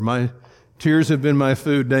My tears have been my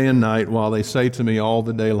food day and night, while they say to me all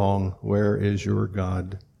the day long, "Where is your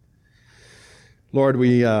God?" Lord,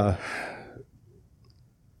 we are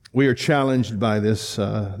challenged by this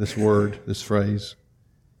word, this phrase.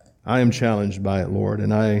 I am challenged by it, Lord,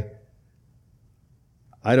 and I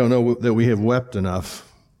don't know that we have wept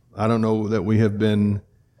enough. I don't know that we have been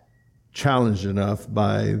challenged enough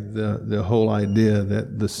by the whole idea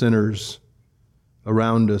that the sinners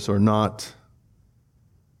around us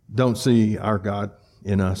don't see our God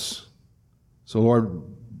in us. So, Lord,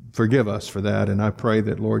 forgive us for that, and I pray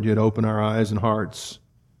that, Lord, you'd open our eyes and hearts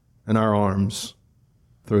and our arms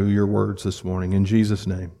through your words this morning. In Jesus'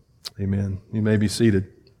 name, amen. You may be seated.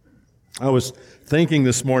 I was thinking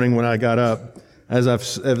this morning when I got up, as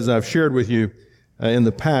I've shared with you in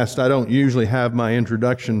the past, I don't usually have my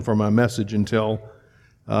introduction for my message until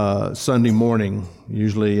Sunday morning.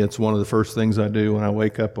 Usually it's one of the first things I do when I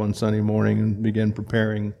wake up on Sunday morning and begin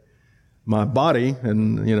preparing my body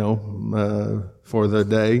and, for the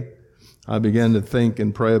day. I begin to think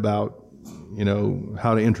and pray about,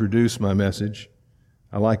 how to introduce my message.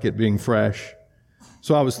 I like it being fresh.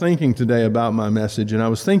 So I was thinking today about my message, and I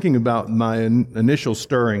was thinking about my initial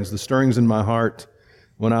stirrings, the stirrings in my heart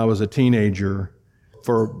when I was a teenager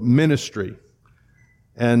for ministry.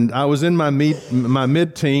 And I was in my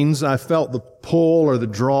mid-teens. I felt the pull or the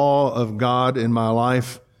draw of God in my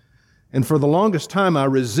life. And for the longest time, I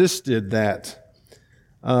resisted that.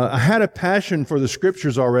 I had a passion for the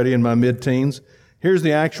Scriptures already in my mid-teens. Here's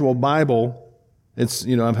the actual Bible. It's,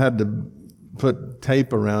 I've had to put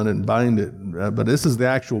tape around it and bind it. But this is the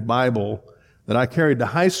actual Bible that I carried to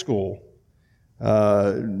high school.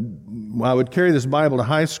 I would carry this Bible to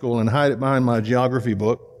high school and hide it behind my geography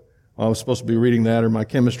book. I was supposed to be reading that, or my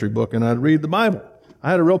chemistry book, and I'd read the Bible.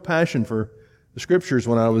 I had a real passion for the Scriptures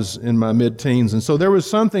when I was in my mid-teens. And so there was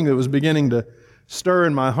something that was beginning to stir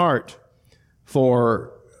in my heart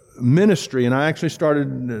for ministry. And I actually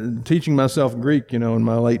started teaching myself Greek, in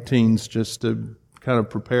my late teens, just to kind of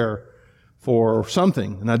prepare for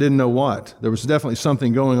something. And I didn't know what. There was definitely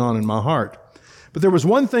something going on in my heart. But there was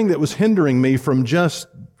one thing that was hindering me from just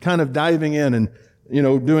kind of diving in and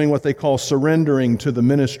doing what they call surrendering to the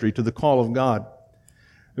ministry, to the call of God.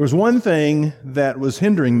 There was one thing that was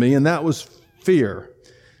hindering me, and that was fear.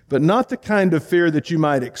 But not the kind of fear that you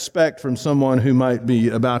might expect from someone who might be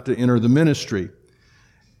about to enter the ministry.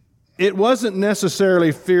 It wasn't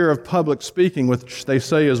necessarily fear of public speaking, which they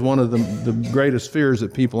say is one of the greatest fears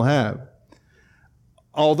that people have.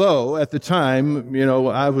 Although, at the time,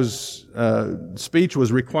 speech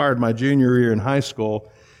was required my junior year in high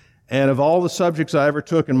school. And of all the subjects I ever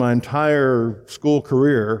took in my entire school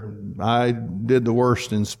career, I did the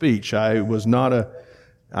worst in speech. I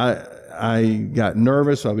got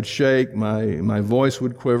nervous. I would shake. My voice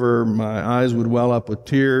would quiver. My eyes would well up with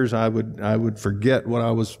tears. I would forget what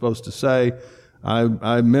I was supposed to say.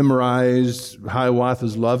 I memorized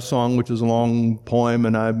Hiawatha's Love Song, which is a long poem,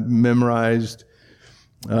 and I memorized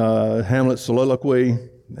Hamlet's soliloquy.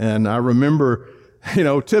 And I remember,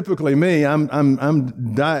 typically me, I'm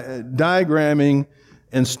diagramming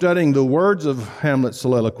and studying the words of Hamlet's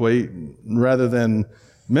soliloquy rather than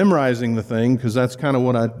memorizing the thing, because that's kind of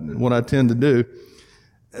what I tend to do.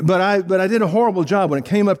 But I did a horrible job when it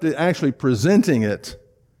came up to actually presenting it.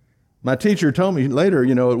 My teacher told me later,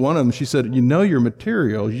 at one of them, she said, your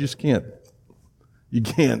material, you just can't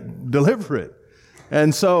deliver it.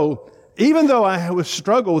 And so, even though I was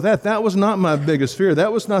struggle with that was not my biggest fear.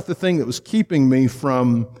 That was not the thing that was keeping me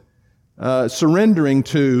from surrendering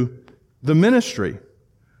to the ministry.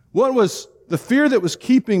 What was the fear that was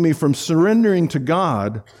keeping me from surrendering to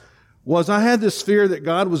God was I had this fear that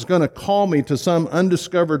God was going to call me to some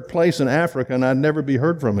undiscovered place in Africa and I'd never be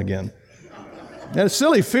heard from again. And it's a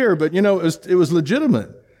silly fear, but it was legitimate.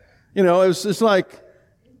 It's like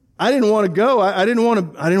I didn't want to go. I didn't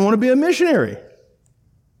want to be a missionary.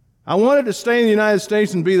 I wanted to stay in the United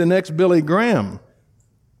States and be the next Billy Graham.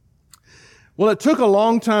 Well, it took a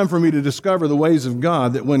long time for me to discover the ways of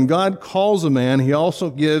God, that when God calls a man, He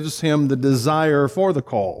also gives him the desire for the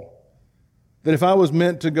call. That if I was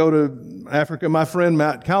meant to go to Africa, my friend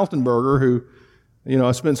Matt Kaltenberger, who,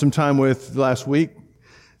 I spent some time with last week,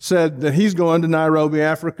 said that he's going to Nairobi,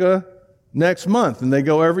 Africa next month, and they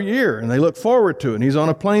go every year, and they look forward to it. And he's on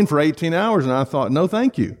a plane for 18 hours, and I thought, no,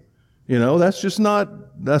 thank you.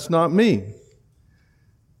 That's not me.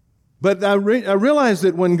 But I realize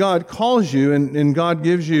that when God calls you and God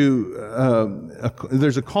gives you,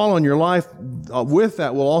 there's a call on your life, with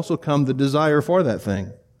that will also come the desire for that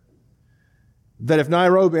thing. That if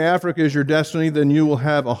Nairobi, Africa is your destiny, then you will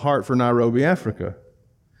have a heart for Nairobi, Africa.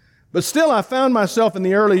 But still, I found myself in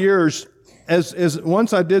the early years as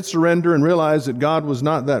once I did surrender and realize that God was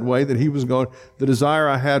not that way, that He was going, the desire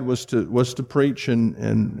I had was to preach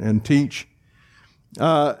and teach.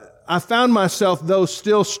 I found myself, though,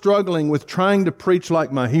 still struggling with trying to preach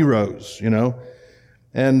like my heroes,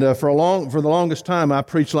 And for the longest time, I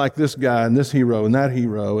preached like this guy and this hero and that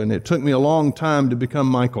hero, and it took me a long time to become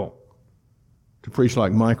Michael, to preach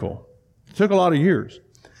like Michael. It took a lot of years.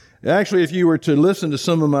 Actually, if you were to listen to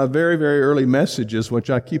some of my very, very early messages,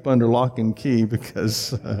 which I keep under lock and key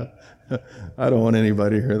because I don't want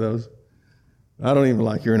anybody to hear those. I don't even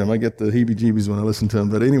like hearing them. I get the heebie-jeebies when I listen to them.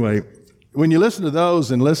 But anyway, when you listen to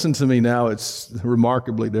those and listen to me now, it's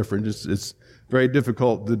remarkably different. It's very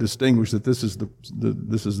difficult to distinguish that this is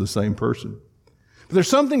the same person. But there's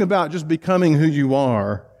something about just becoming who you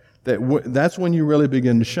are that's when you really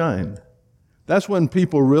begin to shine. That's when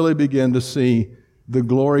people really begin to see the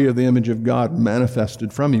glory of the image of God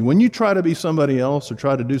manifested from you. When you try to be somebody else or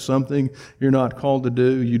try to do something you're not called to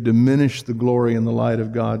do, you diminish the glory and the light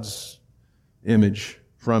of God's image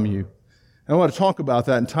from you. I want to talk about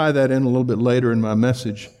that and tie that in a little bit later in my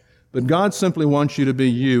message. But God simply wants you to be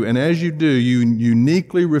you, and as you do, you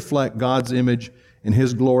uniquely reflect God's image and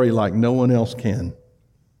His glory like no one else can.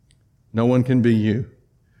 No one can be you.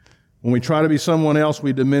 When we try to be someone else,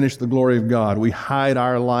 we diminish the glory of God. We hide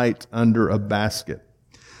our light under a basket.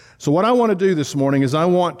 So what I want to do this morning is I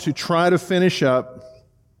want to try to finish up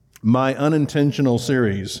my unintentional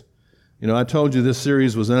series. I told you this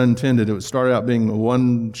series was unintended. It started out being a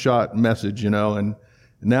one-shot message, and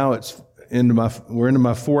now we're into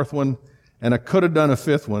my fourth one, and I could have done a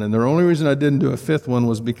fifth one. And the only reason I didn't do a fifth one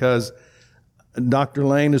was because Dr.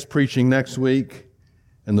 Lane is preaching next week,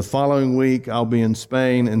 and the following week I'll be in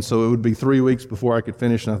Spain, and so it would be 3 weeks before I could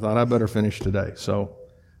finish, and I thought I better finish today. So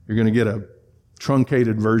you're going to get a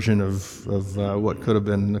truncated version of what could have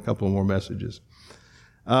been a couple more messages.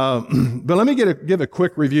 But let me give a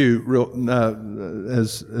quick review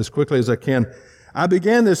as quickly as I can. I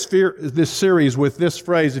began this series with this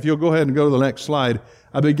phrase. If you'll go ahead and go to the next slide.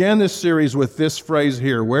 I began this series with this phrase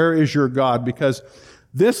here, "Where is your God?" Because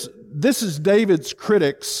this is David's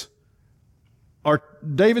critics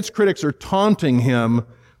are taunting him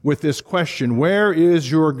with this question, "Where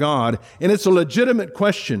is your God?" And it's a legitimate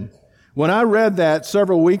question. When I read that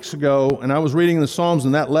several weeks ago, and I was reading the Psalms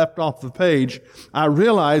and that leapt off the page, I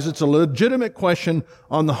realized it's a legitimate question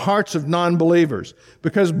on the hearts of non-believers.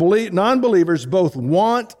 Because non-believers both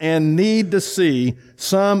want and need to see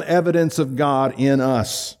some evidence of God in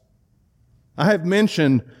us. I have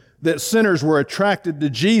mentioned that sinners were attracted to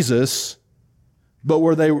Jesus,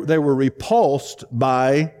 but they were repulsed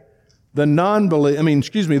by the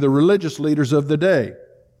the religious leaders of the day.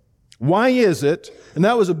 Why is it, and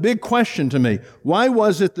that was a big question to me, why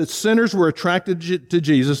was it that sinners were attracted to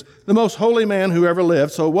Jesus, the most holy man who ever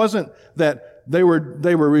lived? So it wasn't that they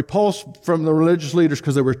were repulsed from the religious leaders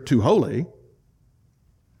because they were too holy.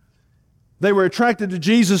 They were attracted to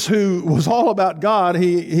Jesus, who was all about God.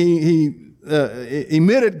 He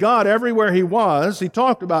emitted God everywhere He was. He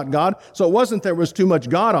talked about God. So it wasn't there was too much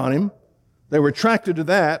God on Him. They were attracted to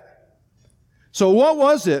that. So what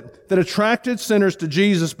was it that attracted sinners to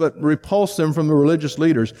Jesus but repulsed them from the religious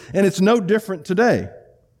leaders? And it's no different today.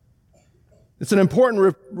 It's an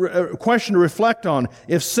important question to reflect on.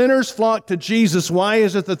 If sinners flock to Jesus, why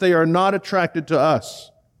is it that they are not attracted to us?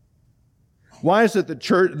 Why is it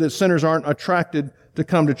that sinners aren't attracted to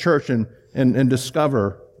come to church and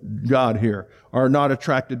discover God here, are not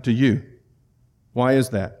attracted to you? Why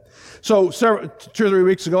is that? So 2 or 3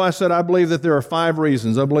 weeks ago, I said I believe that there are 5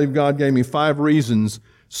 reasons. I believe God gave me 5 reasons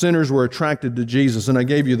sinners were attracted to Jesus. And I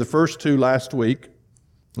gave you the first 2 last week.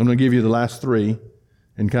 I'm going to give you the last 3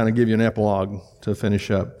 and kind of give you an epilogue to finish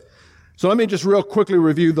up. So let me just real quickly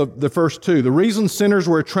review the first 2. The reason sinners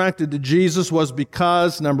were attracted to Jesus was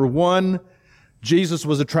because, number 1, Jesus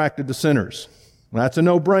was attracted to sinners. Well, that's a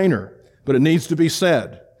no-brainer, but it needs to be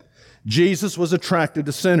said. Jesus was attracted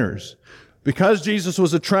to sinners. Because Jesus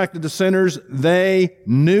was attracted to sinners, they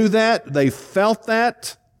knew that, they felt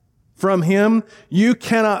that from Him. You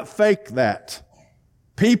cannot fake that.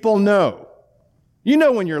 People know. You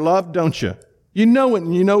know when you're loved, don't you? You know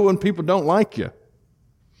when people don't like you.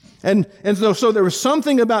 And so there was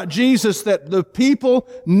something about Jesus that the people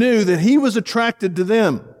knew that He was attracted to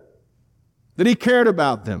them, that He cared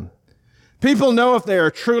about them. People know if they are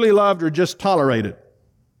truly loved or just tolerated.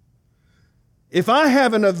 If I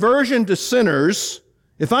have an aversion to sinners,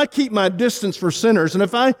 if I keep my distance for sinners, and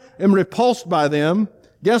if I am repulsed by them,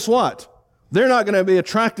 guess what? They're not going to be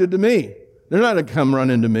attracted to me. They're not going to come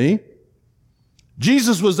running to me.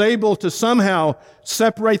 Jesus was able to somehow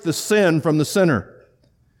separate the sin from the sinner.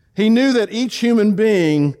 He knew that each human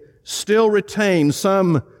being still retained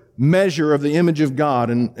some measure of the image of God,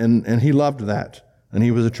 and he loved that, and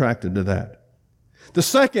he was attracted to that. The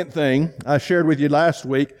second thing I shared with you last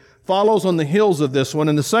week follows on the heels of this one,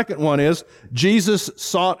 and the second one is Jesus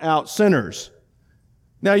sought out sinners.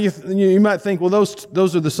 Now, you might think, well,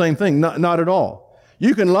 those are the same thing. Not at all.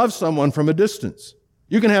 You can love someone from a distance.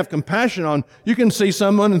 You can have compassion you can see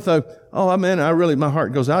someone and think, oh, man, my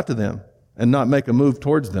heart goes out to them, and not make a move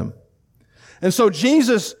towards them. And so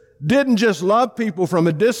Jesus didn't just love people from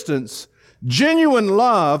a distance. Genuine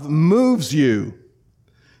love moves you.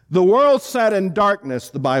 The world sat in darkness,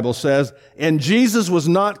 the Bible says, and Jesus was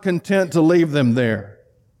not content to leave them there.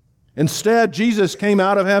 Instead, Jesus came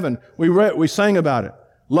out of heaven. We sang about it.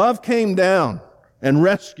 Love came down and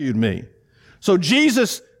rescued me. So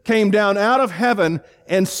Jesus came down out of heaven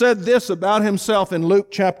and said this about himself in Luke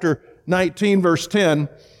chapter 19, verse 10.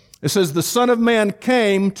 It says, the Son of Man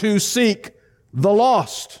came to seek the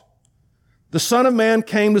lost. The Son of Man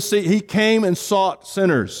came to seek, he came and sought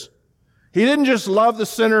sinners. He didn't just love the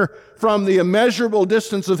sinner from the immeasurable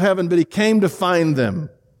distance of heaven, but he came to find them.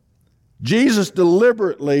 Jesus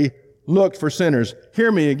deliberately looked for sinners.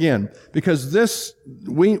 Hear me again, because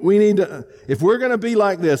we need to, if we're going to be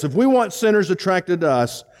like this, if we want sinners attracted to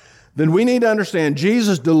us, then we need to understand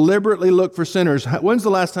Jesus deliberately looked for sinners. When's the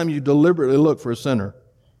last time you deliberately looked for a sinner?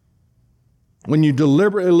 When you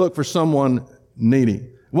deliberately look for someone needy.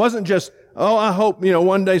 It wasn't just, oh, I hope,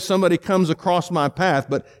 one day somebody comes across my path,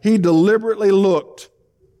 but he deliberately looked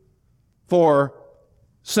for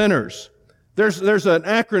sinners. There's an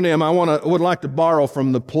acronym I would like to borrow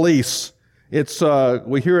from the police. It's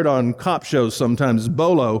we hear it on cop shows sometimes. It's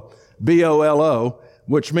BOLO, B-O-L-O,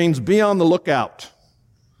 which means be on the lookout.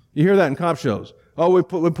 You hear that in cop shows. Oh, we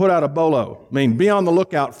put out a BOLO, mean be on the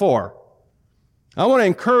lookout for. I want to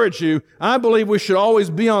encourage you. I believe we should always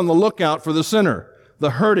be on the lookout for the sinner,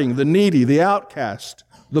 the hurting, the needy, the outcast,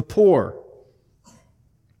 the poor.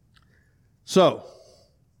 So,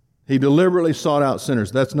 he deliberately sought out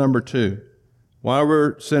sinners. That's number 2. Why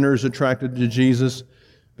were sinners attracted to Jesus?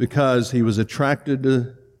 Because he was attracted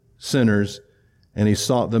to sinners and he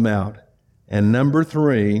sought them out. And number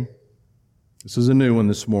 3, this is a new one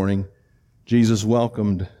this morning, Jesus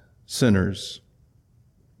welcomed sinners.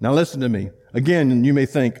 Now listen to me. Again, you may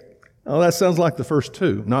think, oh, that sounds like the first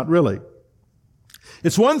 2. Not really.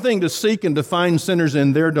 It's one thing to seek and to find sinners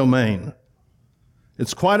in their domain.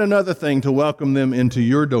 It's quite another thing to welcome them into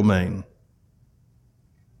your domain.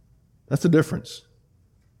 That's the difference.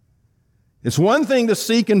 It's one thing to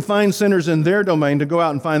seek and find sinners in their domain, to go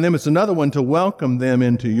out and find them. It's another one to welcome them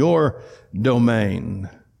into your domain.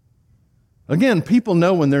 Again, people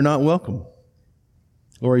know when they're not welcome.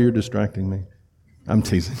 Or you're distracting me. I'm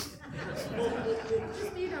teasing.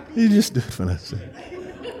 You just do it when I say it.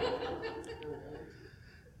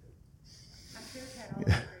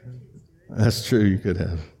 Yeah. That's true, you could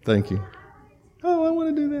have. Thank you. Oh, I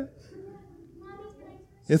want to do that.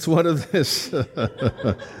 It's one of this.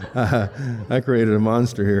 I created a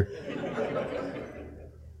monster here.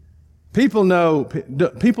 People know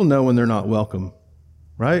when they're not welcome,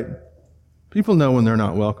 right? People know when they're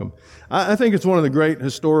not welcome. I think it's one of the great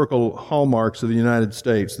historical hallmarks of the United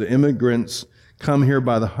States. The immigrants come here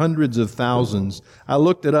by the hundreds of thousands. I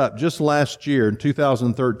looked it up. Just last year, in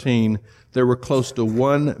 2013, there were close to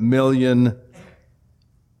 1 million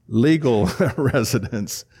legal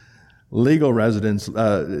residents last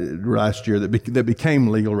year that became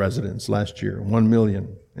legal residents last year. 1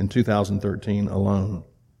 million in 2013 alone.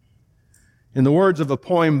 In the words of a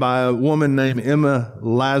poem by a woman named Emma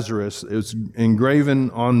Lazarus, it was engraven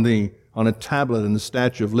on a tablet in the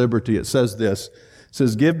Statue of Liberty. It says this. It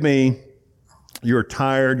says, "Give me your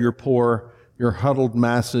tired, your poor, your huddled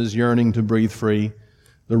masses yearning to breathe free,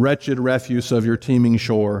 the wretched refuse of your teeming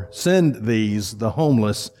shore. Send these, the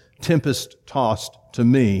homeless, tempest-tossed, to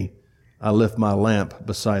me. I lift my lamp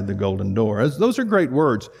beside the golden door." Those are great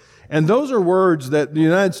words. And those are words that the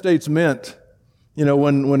United States meant,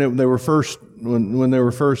 when they were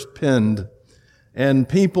first penned. And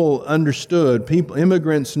people understood,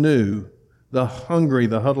 immigrants knew, the hungry,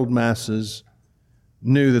 the huddled masses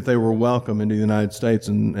knew that they were welcome into the United States,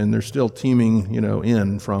 and they're still teeming,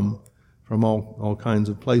 in from all kinds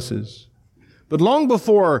of places. But long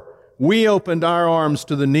before we opened our arms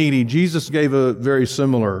to the needy, Jesus gave a very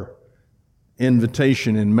similar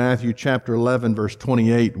invitation in Matthew chapter 11, verse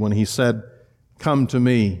 28, when he said, come to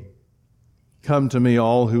me,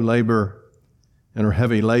 all who labor and are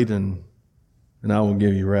heavy laden, and I will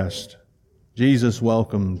give you rest." Jesus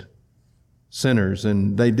welcomed sinners,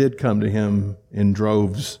 and they did come to him in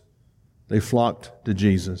droves. They flocked to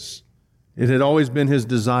Jesus. It had always been his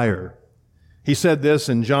desire. He said this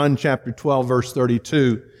in John chapter 12, verse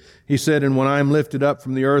 32. He said, "And when I am lifted up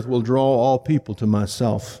from the earth, will draw all people to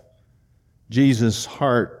myself." Jesus'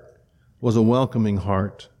 heart was a welcoming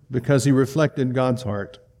heart because he reflected God's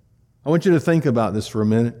heart. I want you to think about this for a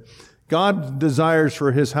minute. God desires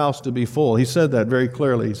for his house to be full. He said that very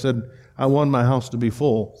clearly. He said, "I want my house to be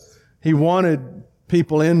full." He wanted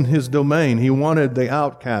people in his domain. He wanted the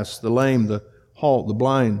outcasts, the lame, the halt, the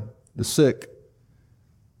blind, the sick,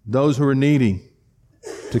 those who are needy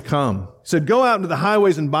to come. He said, "Go out into the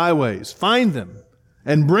highways and byways, find them,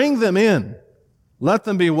 and bring them in. Let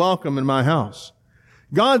them be welcome in my house."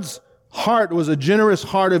 God's heart was a generous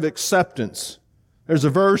heart of acceptance. There's a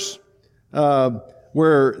verse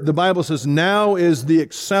where the Bible says, "Now is the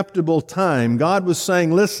acceptable time." God was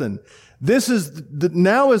saying, listen, this is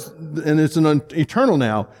now is, and it's an eternal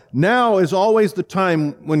now. Now is always the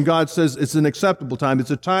time when God says it's an acceptable time.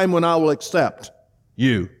 It's a time when I will accept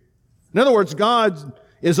you. In other words, God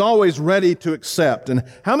is always ready to accept. And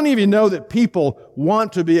how many of you know that people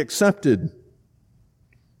want to be accepted?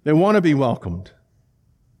 They want to be welcomed.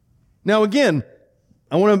 Now again,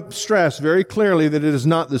 I want to stress very clearly that it is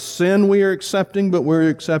not the sin we are accepting, but we're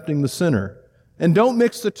accepting the sinner. And don't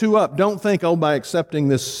mix the two up. Don't think, oh, by accepting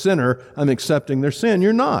this sinner, I'm accepting their sin.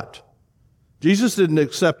 You're not. Jesus didn't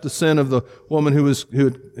accept the sin of the woman who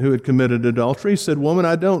had committed adultery. He said, "Woman,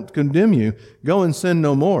 I don't condemn you. Go and sin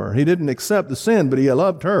no more." He didn't accept the sin, but he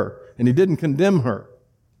loved her, and he didn't condemn her.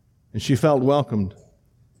 And she felt welcomed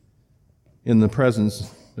in the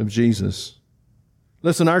presence of Jesus.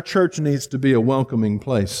 Listen, our church needs to be a welcoming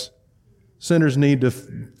place. Sinners need to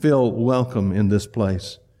feel welcome in this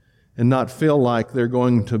place and not feel like they're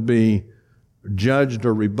going to be judged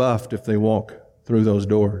or rebuffed if they walk through those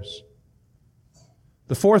doors.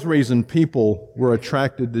 The fourth reason people were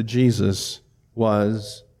attracted to Jesus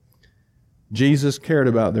was Jesus cared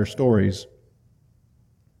about their stories.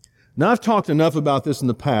 Now, I've talked enough about this in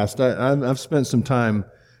the past. I've spent some time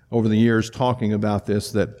over the years talking about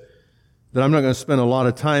this that I'm not going to spend a lot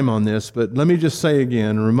of time on this, but let me just say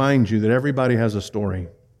again and remind you that everybody has a story.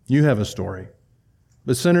 You have a story.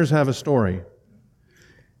 But sinners have a story.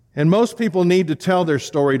 And most people need to tell their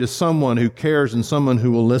story to someone who cares and someone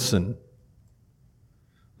who will listen.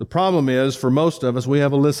 The problem is, for most of us, we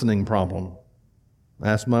have a listening problem.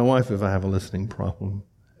 Ask my wife if I have a listening problem.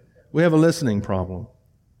 We have a listening problem.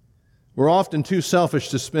 We're often too selfish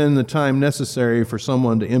to spend the time necessary for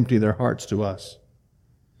someone to empty their hearts to us.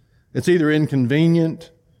 It's either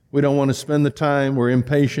inconvenient, we don't want to spend the time, we're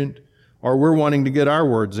impatient, or we're wanting to get our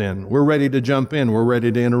words in. We're ready to jump in, we're ready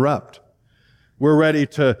to interrupt.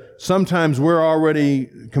 Sometimes we're already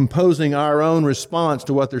composing our own response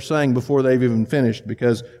to what they're saying before they've even finished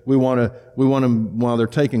because we want them, while they're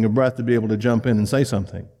taking a breath, to be able to jump in and say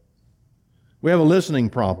something. We have a listening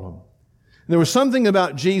problem. There was something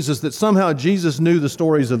about Jesus that somehow Jesus knew the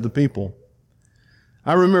stories of the people.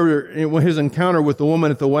 I remember his encounter with the woman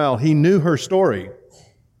at the well. He knew her story.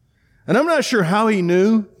 And I'm not sure how he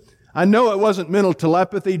knew. I know it wasn't mental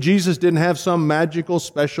telepathy. Jesus didn't have some magical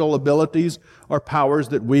special abilities or powers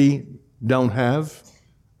that we don't have.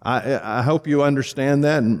 I hope you understand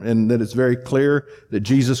that and that it's very clear that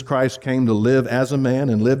Jesus Christ came to live as a man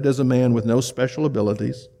and lived as a man with no special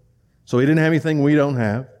abilities. So he didn't have anything we don't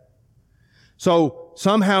have. So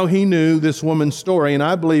somehow he knew this woman's story, and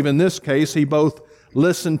I believe in this case he both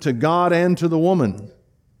listened to God and to the woman.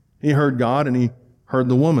 He heard God and he heard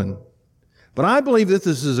the woman. But I believe that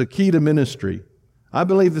this is a key to ministry. I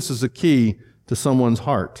believe this is a key to someone's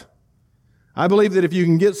heart. I believe that if you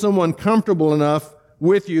can get someone comfortable enough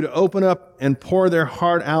with you to open up and pour their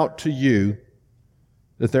heart out to you,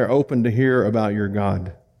 that they're open to hear about your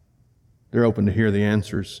God. They're open to hear the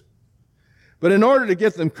answers. But in order to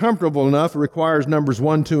get them comfortable enough, it requires numbers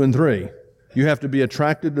 1, 2, and 3. You have to be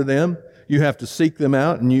attracted to them. You have to seek them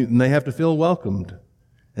out, and they have to feel welcomed.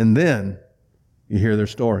 And then you hear their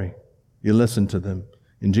story. You listen to them.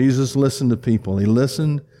 And Jesus listened to people. He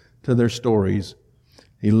listened to their stories.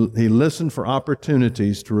 He listened for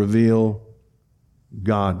opportunities to reveal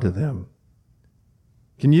God to them.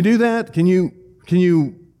 Can you do that? Can you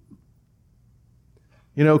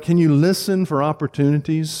listen for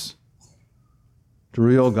opportunities to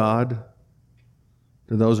reveal God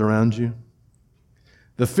to those around you?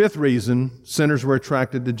 The fifth reason sinners were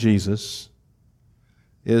attracted to Jesus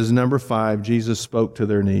is number 5, Jesus spoke to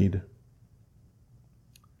their need.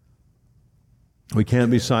 We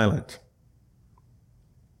can't be silent.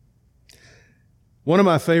 One of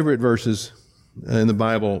my favorite verses in the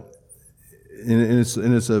Bible, and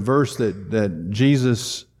it's a verse that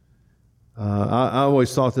Jesus, I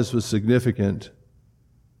always thought this was significant.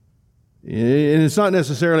 And it's not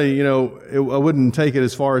necessarily, I wouldn't take it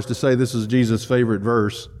as far as to say this is Jesus' favorite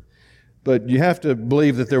verse, but you have to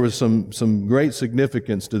believe that there was some great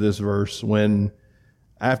significance to this verse when,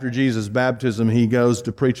 after Jesus' baptism, he goes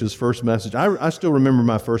to preach his first message. I still remember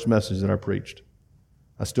my first message that I preached.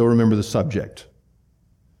 I still remember the subject.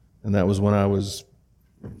 And that was when I was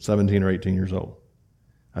 17 or 18 years old.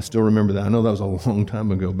 I still remember that. I know that was a long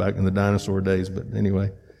time ago, back in the dinosaur days, but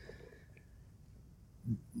anyway.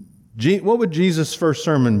 What would Jesus' first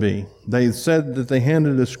sermon be? They said that they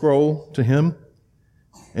handed a scroll to him,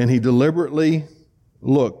 and he deliberately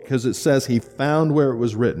looked, because it says he found where it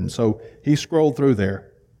was written. So he scrolled through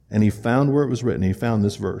there, and he found where it was written. He found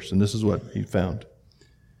this verse, and this is what he found.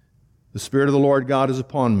 The Spirit of the Lord God is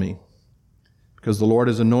upon me, because the Lord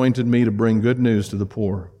has anointed me to bring good news to the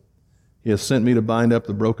poor. He has sent me to bind up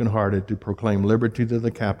the brokenhearted, to proclaim liberty to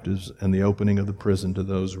the captives, and the opening of the prison to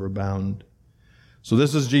those who are bound. So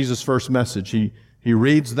this is Jesus' first message. He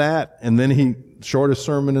reads that, and then shortest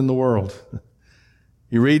sermon in the world.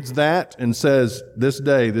 He reads that and says, this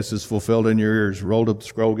day this is fulfilled in your ears. Rolled up the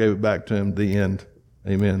scroll, gave it back to him, the end.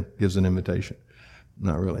 Amen. Gives an invitation.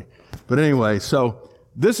 Not really. But anyway, so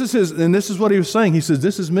this is what he was saying. He says,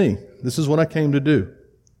 this is me. This is what I came to do.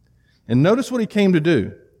 And notice what he came to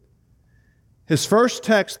do. His first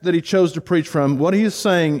text that he chose to preach from, what he is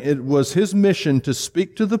saying, it was his mission to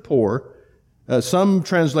speak to the poor. Some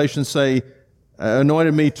translations say,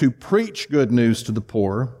 anointed me to preach good news to the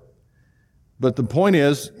poor. But the point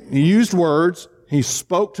is, he used words, he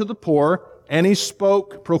spoke to the poor, and he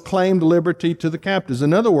proclaimed liberty to the captives.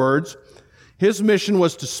 In other words, his mission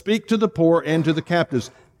was to speak to the poor and to the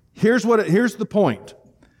captives. Here's the point.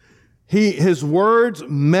 His words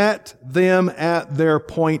met them at their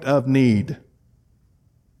point of need.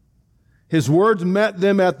 His words met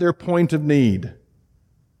them at their point of need.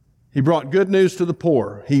 He brought good news to the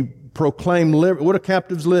poor. He proclaimed what do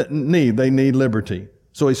captives need? They need liberty.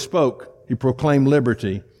 So he spoke. He proclaimed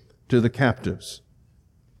liberty to the captives.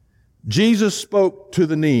 Jesus spoke to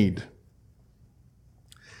the need.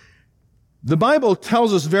 The Bible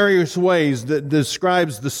tells us various ways that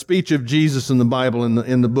describes the speech of Jesus in the Bible,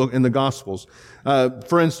 in the Gospels.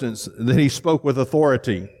 For instance, that he spoke with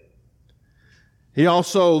authority. He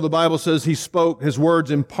also, the Bible says, he spoke, his words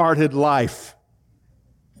imparted life.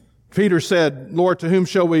 Peter said, Lord, to whom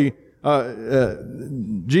shall we,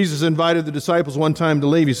 Jesus invited the disciples one time to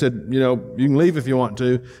leave. He said, you can leave if you want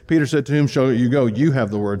to. Peter said, to whom shall you go? You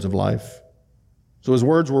have the words of life. So his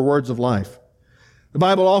words were words of life. The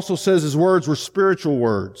Bible also says his words were spiritual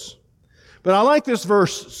words. But I like this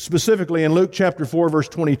verse specifically in Luke chapter 4, verse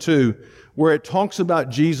 22, where it talks about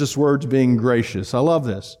Jesus' words being gracious. I love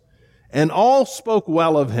this. And all spoke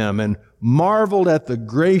well of him and marveled at the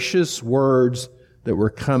gracious words that were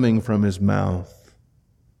coming from his mouth.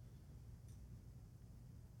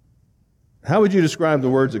 How would you describe the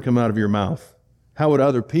words that come out of your mouth? How would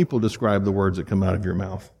other people describe the words that come out of your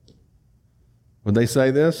mouth? Would they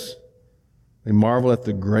say this? They marvel at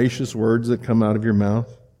the gracious words that come out of your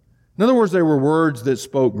mouth. In other words, they were words that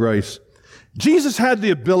spoke grace. Jesus had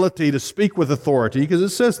the ability to speak with authority, because it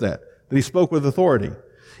says that he spoke with authority.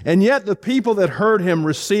 And yet the people that heard him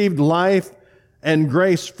received life and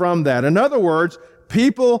grace from that. In other words,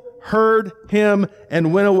 people heard him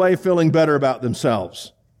and went away feeling better about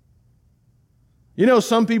themselves.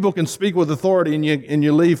 Some people can speak with authority and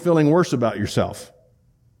you leave feeling worse about yourself.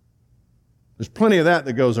 There's plenty of that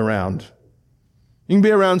goes around. You can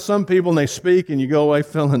be around some people and they speak and you go away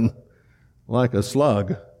feeling like a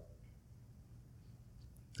slug.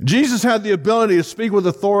 Jesus had the ability to speak with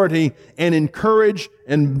authority and encourage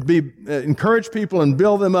people and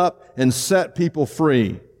build them up and set people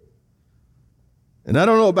free. And I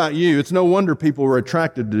don't know about you, it's no wonder people were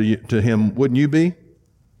attracted to him, wouldn't you be?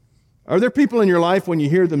 Are there people in your life when you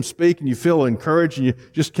hear them speak and you feel encouraged and you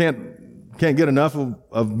just can't get enough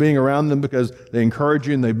of being around them because they encourage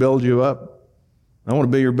you and they build you up? I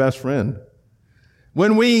want to be your best friend.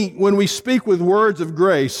 When we speak with words of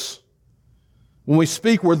grace, when we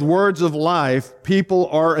speak with words of life, people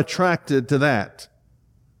are attracted to that.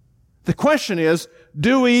 The question is,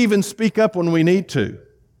 do we even speak up when we need to?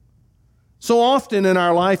 So often in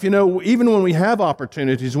our life, even when we have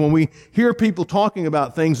opportunities, when we hear people talking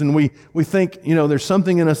about things and we think, there's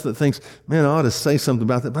something in us that thinks, man, I ought to say something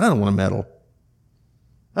about that, but I don't want to meddle.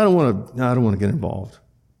 I don't want to get involved.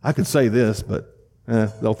 I could say this, but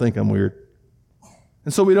they'll think I'm weird.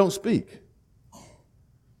 And so we don't speak.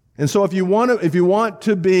 And so if you want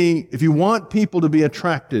people to be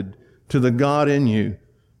attracted to the God in you,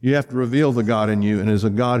 you have to reveal the God in you, and it is a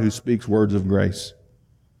God who speaks words of grace,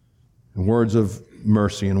 and words of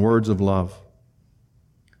mercy, and words of love.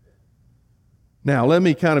 Now, let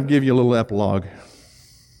me kind of give you a little epilogue. I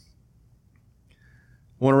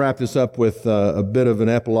want to wrap this up with a bit of an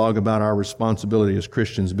epilogue about our responsibility as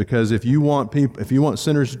Christians, because if you want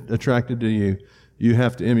sinners attracted to you, you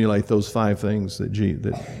have to emulate those 5 things of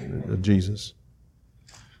Jesus.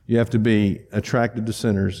 You have to be attracted to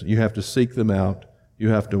sinners. You have to seek them out. You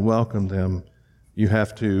have to welcome them. You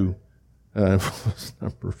have to,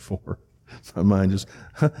 number 4, my mind just,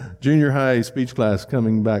 junior high speech class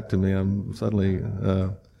coming back to me. I'm suddenly, I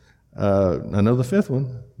know the 5th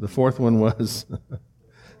one. The 4th one was,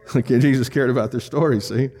 okay, Jesus cared about their story,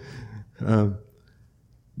 see?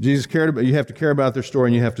 Jesus cared about, you have to care about their story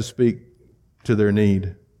and you have to speak to their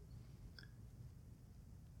need.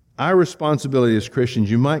 Our responsibility as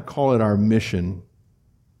Christians, you might call it our mission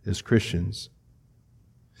as Christians.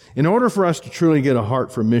 In order for us to truly get a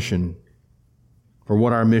heart for mission, for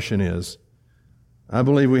what our mission is, I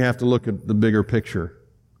believe we have to look at the bigger picture.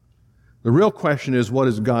 The real question is, what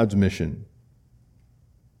is God's mission?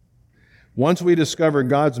 Once we discover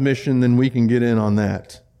God's mission, then we can get in on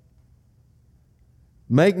that.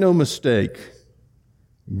 Make no mistake,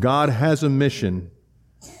 God has a mission,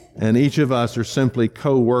 and each of us are simply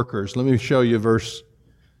co-workers. Let me show you verse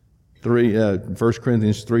 3, 1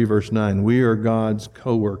 Corinthians 3, verse 9. We are God's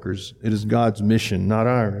co-workers. It is God's mission, not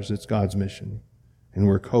ours. It's God's mission. And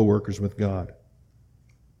we're co-workers with God.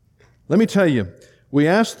 Let me tell you, we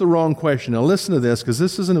asked the wrong question. Now listen to this, because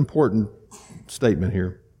this is an important statement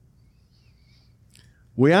here.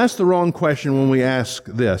 We asked the wrong question when we ask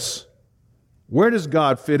this: where does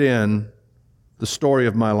God fit in the story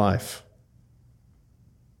of my life?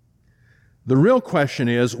 The real question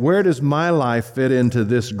is, where does my life fit into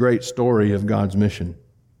this great story of God's mission?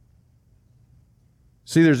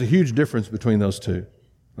 See, there's a huge difference between those two.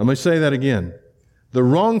 Let me say that again. The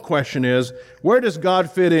wrong question is, where does God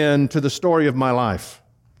fit into the story of my life?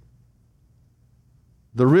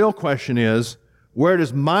 The real question is, where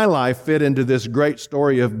does my life fit into this great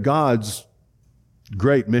story of God's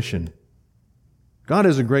great mission? God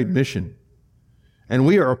has a great mission, and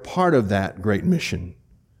we are a part of that great mission.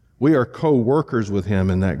 We are co-workers with Him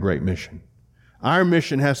in that great mission. Our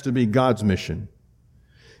mission has to be God's mission.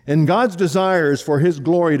 And God's desire is for His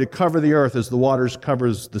glory to cover the earth as the waters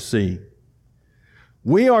covers the sea.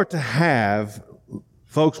 We are to have,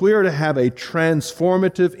 folks, we are to have a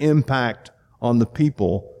transformative impact on the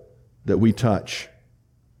people that we touch.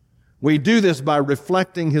 We do this by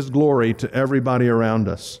reflecting His glory to everybody around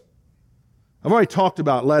us. I've already talked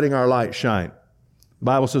about letting our light shine. The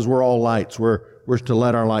Bible says we're all lights. We're to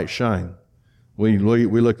let our light shine. We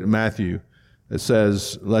looked at Matthew. It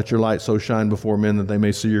says, let your light so shine before men that they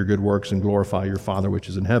may see your good works and glorify your Father which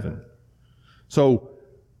is in heaven. So,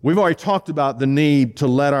 we've already talked about the need to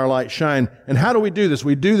let our light shine. And how do we do this?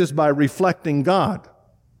 We do this by reflecting God.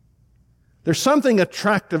 There's something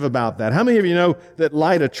attractive about that. How many of you know that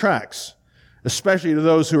light attracts, especially to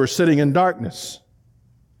those who are sitting in darkness?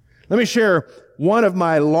 Let me share one of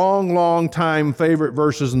my long time favorite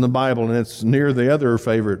verses in the Bible, and it's near the other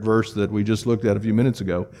favorite verse that we just looked at a few minutes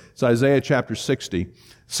ago. It's Isaiah chapter 60. It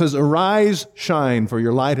says, arise, shine, for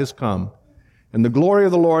your light has come, and the glory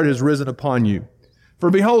of the Lord has risen upon you. For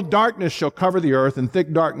behold, darkness shall cover the earth, and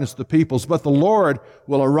thick darkness the peoples. But the Lord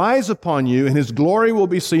will arise upon you, and His glory will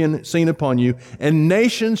be seen upon you, and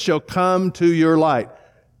nations shall come to your light.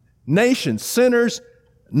 Nations, sinners,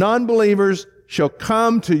 non-believers, shall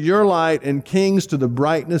come to your light, and kings to the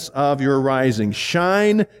brightness of your rising.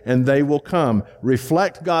 Shine, and they will come.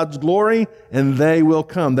 Reflect God's glory, and they will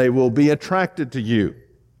come. They will be attracted to you.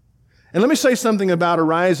 And let me say something about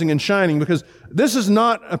arising and shining, because this is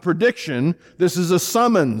not a prediction. This is a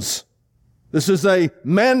summons. This is a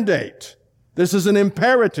mandate. This is an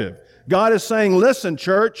imperative. God is saying, listen,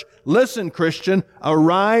 church, listen, Christian,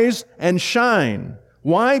 arise and shine.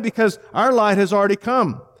 Why? Because our light has already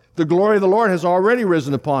come. The glory of the Lord has already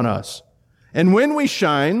risen upon us. And when we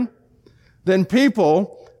shine, then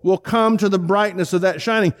people will come to the brightness of that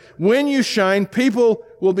shining. When you shine, people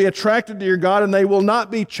will be attracted to your God, and they will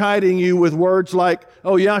not be chiding you with words like,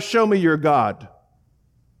 oh yeah, show me your God.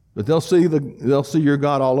 But they'll see your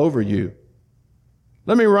God all over you.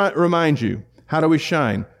 Let me remind you, how do we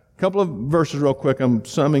shine? A couple of verses real quick. I'm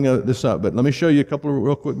summing this up, but let me show you a couple of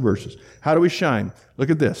real quick verses. How do we shine? Look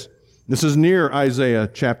at this. This is near Isaiah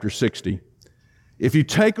chapter 60. If you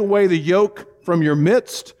take away the yoke from your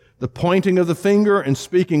midst, the pointing of the finger and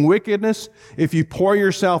speaking wickedness, if you pour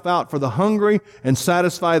yourself out for the hungry and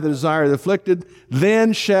satisfy the desire of the afflicted,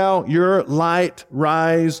 then shall your light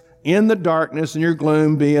rise in the darkness and your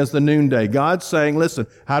gloom be as the noonday. God's saying, listen,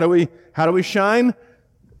 how do we shine?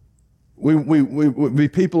 we be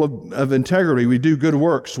people of integrity. We do good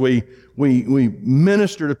works. We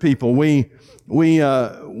minister to people. We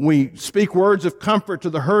speak words of comfort to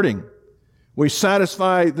the hurting. We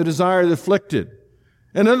satisfy the desire of the afflicted.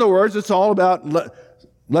 In other words, it's all about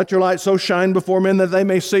let your light so shine before men that they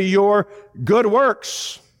may see your good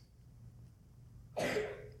works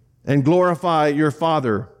and glorify your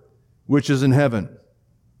Father which is in heaven.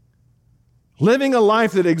 Living a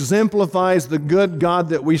life that exemplifies the good God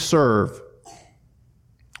that we serve.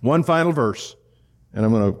 One final verse, and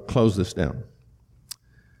I'm going to close this down.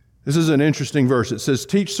 This is an interesting verse. It says,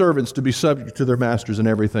 teach servants to be subject to their masters in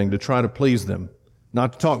everything, to try to please them,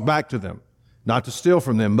 not to talk back to them, not to steal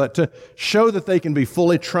from them, but to show that they can be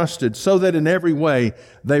fully trusted so that in every way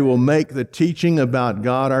they will make the teaching about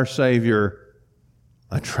God our Savior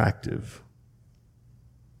attractive.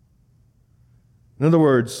 In other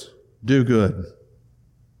words, do good.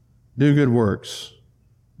 Do good works.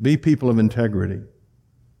 Be people of integrity.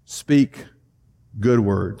 Speak good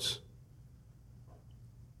words.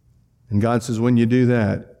 And God says when you do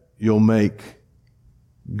that, you'll make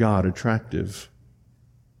God attractive.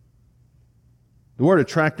 The word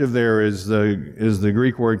attractive there is the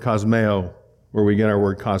Greek word kosmeo, where we get our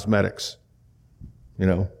word cosmetics.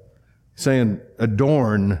 Saying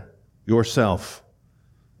adorn yourself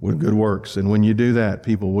with good works. And when you do that,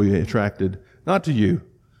 people will be attracted, not to you,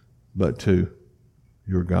 but to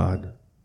your God.